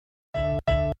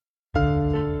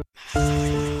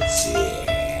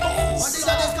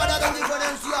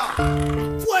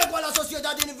Fuego a la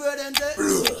sociedad indiferente.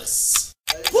 Plus.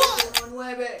 El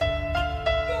 9.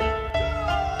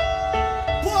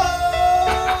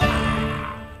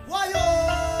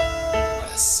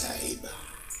 Masaiban.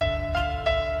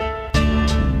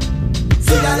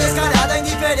 Si la descarada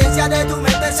indiferencia de tu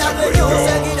mente se adueñó,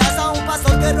 seguirás a un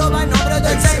pastor que roba en nombre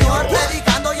del Señor,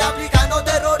 predicando y aplicando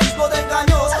terrorismo de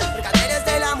engaños, mercaderes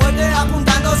de la muerte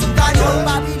apuntando su cañón.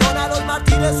 Babilón a los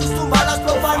mártires sus tumbas las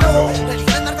profanó,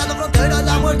 religiones marcando fronteras,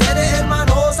 la muerte de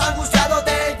hermanos. Angustiado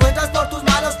te encuentras por tus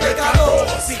malos pecados,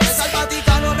 pides al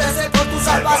Vaticano rece por tu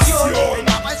salvación. El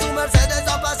Papa en su Mercedes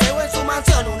da paseo en su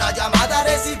mansión, una llamada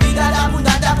recibida de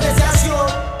abundante apreciación.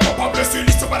 Pablo, estoy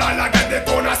listo para la gran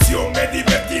detonación. Me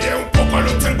divertiré un poco al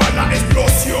observar la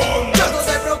explosión. Ya no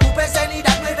se preocupes, en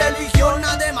Irak no hay religión.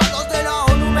 Además los de la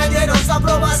ONU me dieron su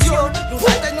aprobación. Luz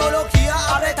de tecnología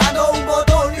apretando un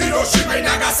botón. Hiroshima y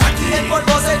Nagasaki. El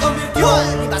polvo se convirtió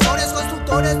en invasores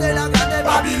constructores de la grande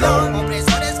Babilón.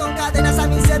 Opresores con cadenas a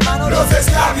mis hermanos Los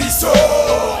esclavizó.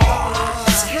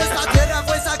 Nuestra tierra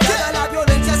fue saqueada, la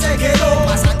violencia se quedó.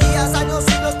 Pasan días, años,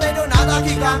 siglos, pero nada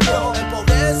aquí cambió. El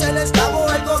pobre es el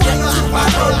esclavo, el gobierno es su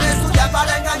patrón. Estudian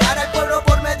para engañar al pueblo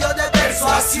por medio de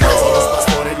persuasión. Los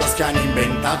pastores los que han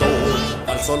inventado,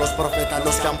 falsos los profetas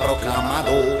los que han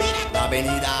proclamado la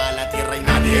venida a la tierra y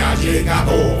nadie ha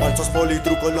llegado. Falsos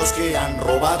politrucos los que han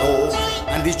robado,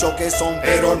 han dicho que son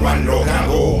pero no han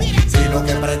logrado. Si lo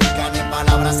que predican en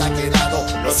palabras ha quedado,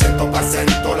 lo siento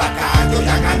parcerito, la calle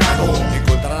ya ha ganado.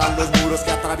 Encontrarán los muros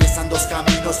que atraviesan dos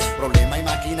caminos, problema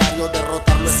imaginario,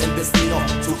 derrotarlo es el destino.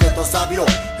 Sujeto sabio,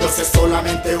 Dios es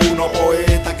solamente uno,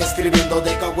 poeta que escribiendo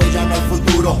deja huella en el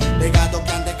futuro. Legado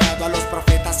que han dejado a los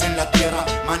profetas en la tierra,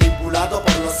 manipulado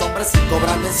por los hombres y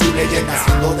cobrando en su leyenda,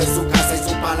 haciendo de su casa y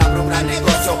su palabra un gran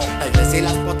negocio. La iglesia y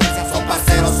las potencias son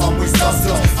parceros, son muy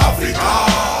socios. Afri-k.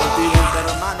 Continente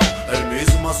hermano, el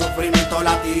mismo sufrimiento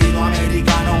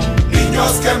latinoamericano.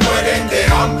 Niños que mueren de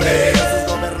hambre.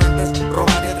 Sus gobernantes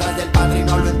roban detrás del padre y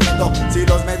no lo entiendo. Si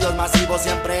los medios masivos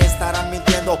siempre estarán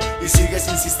mintiendo y sigues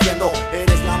insistiendo,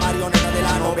 eres la marioneta de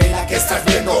la novela que estás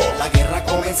viendo. La guerra ha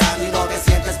comenzado y no te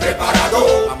sientes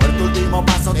preparado. A muerte último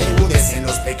paso te hundes en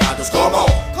los pecados. ¿Cómo?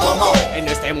 En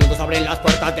este mundo se abren las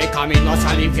puertas de camino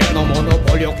hacia el infierno,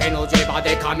 monopolio que nos lleva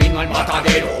de camino al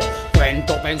matadero.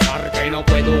 Cuento pensar que no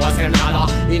puedo hacer nada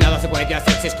y nada se puede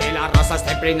hacer si es que la raza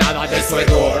está impregnada de su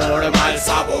hedor, mal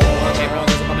sabor que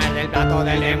produce comer del plato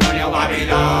del demonio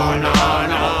Babilón.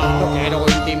 No quiero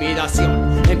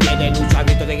intimidación, en pie de lucha,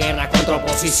 grito de guerra contra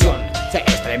oposición. Se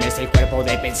estremece el cuerpo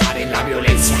de pensar en la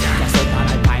violencia que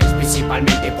azotará al país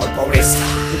principalmente por pobreza.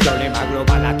 Un problema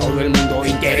global a todo el mundo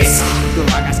interesa.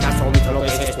 No hagas caso omiso lo que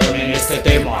se expone en este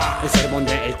tema. El sermón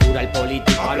del cura, el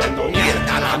político hablando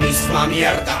mierda, la misma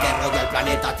mierda que rodea el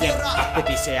planeta Tierra. De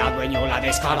ti se adueñó la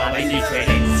descarada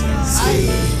indiferencia. Ay,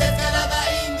 descarada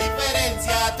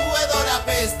indiferencia, tu hedor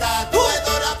apesta, tu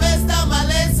hedor apesta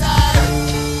maleza.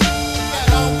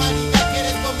 A la humanidad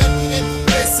quieres convertir en tu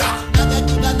presa. Nadie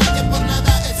ayuda a nadie por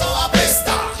nada, eso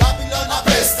apesta. Babilón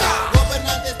apesta,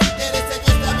 gobernantes títeres,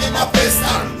 ellos también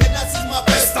apestan. El nazismo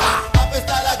apesta,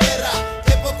 apesta la guerra,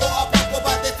 que poco a poco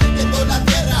va destruyendo la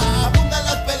tierra. Abundan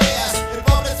las peleas, el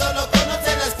pobre solo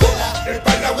conoce la escuela. El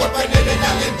pan, la huepa en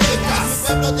las lentejas. Su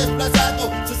pueblo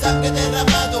desplazado, su sangre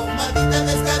derramado, maldita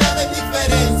descarada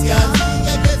indiferencia.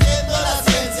 Sigue creciendo la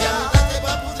ciencia, mientras se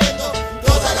va pudriendo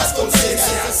todas las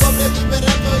conciencias. El pobre vive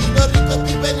rato y los ricos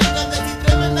viven en grandes y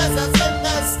tremendas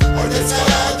haciendas.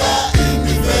 Descarada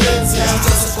indiferencia.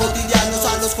 Sucesos cotidianos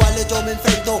a los cuales yo me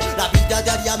enfrento, la vida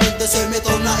diariamente se me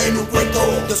torna en un cuento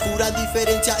de oscura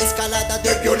diferencia, escalada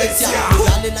de violencia,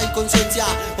 moral en la inconsciencia,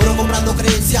 oro comprando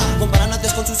creencia, comparan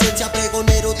antes con su ciencia,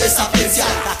 pregonero de sapiencia.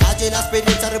 La calle, la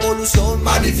experiencia, revolución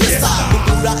manifiesta,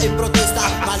 cultura en protesta,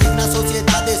 malignas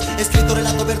sociedades, escrito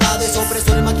relato verdades,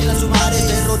 opresores maquinan sus mares,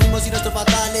 terrorismos y nuestros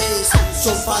fatales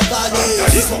son fatales.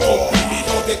 Capitalismo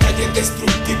oprimido, de calle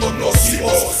destructivos,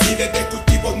 nocivos y de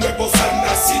cultivos nuevos han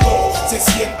nacido. Se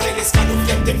siente el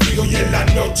escalofriante frío y en la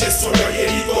noche solo hay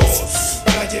heridos.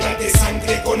 Para llenar de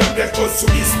sangre con hambre al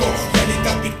consumismo.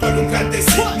 Realidad virtual, un gran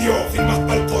designio. Firmas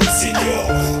para el consignio.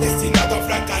 Destinado a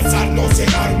fracasar, no se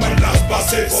arman las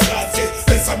bases. Voraces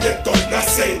pensamientos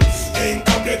nacen en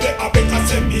cambio de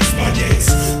abejas en mis valles.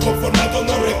 Conformados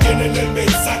no retienen el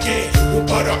mensaje. Un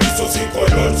paraíso sin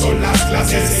color son las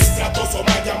clases. Estratos o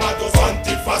mal llamados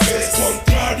antifaces.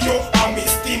 Contrario a mi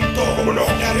instinto, como no,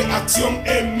 la reacción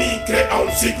en mí crea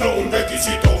un ciclo, un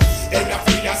requisito. En las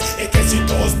filas,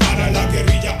 ejércitos para la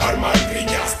guerrilla arman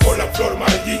riñas por la flor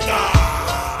maldita.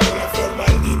 Por la flor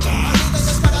maldita.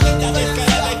 La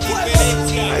descarada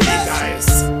indiferencia. Ahí caes.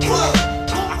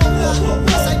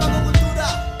 Masaiban-Go Cultura.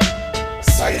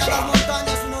 Masaiba.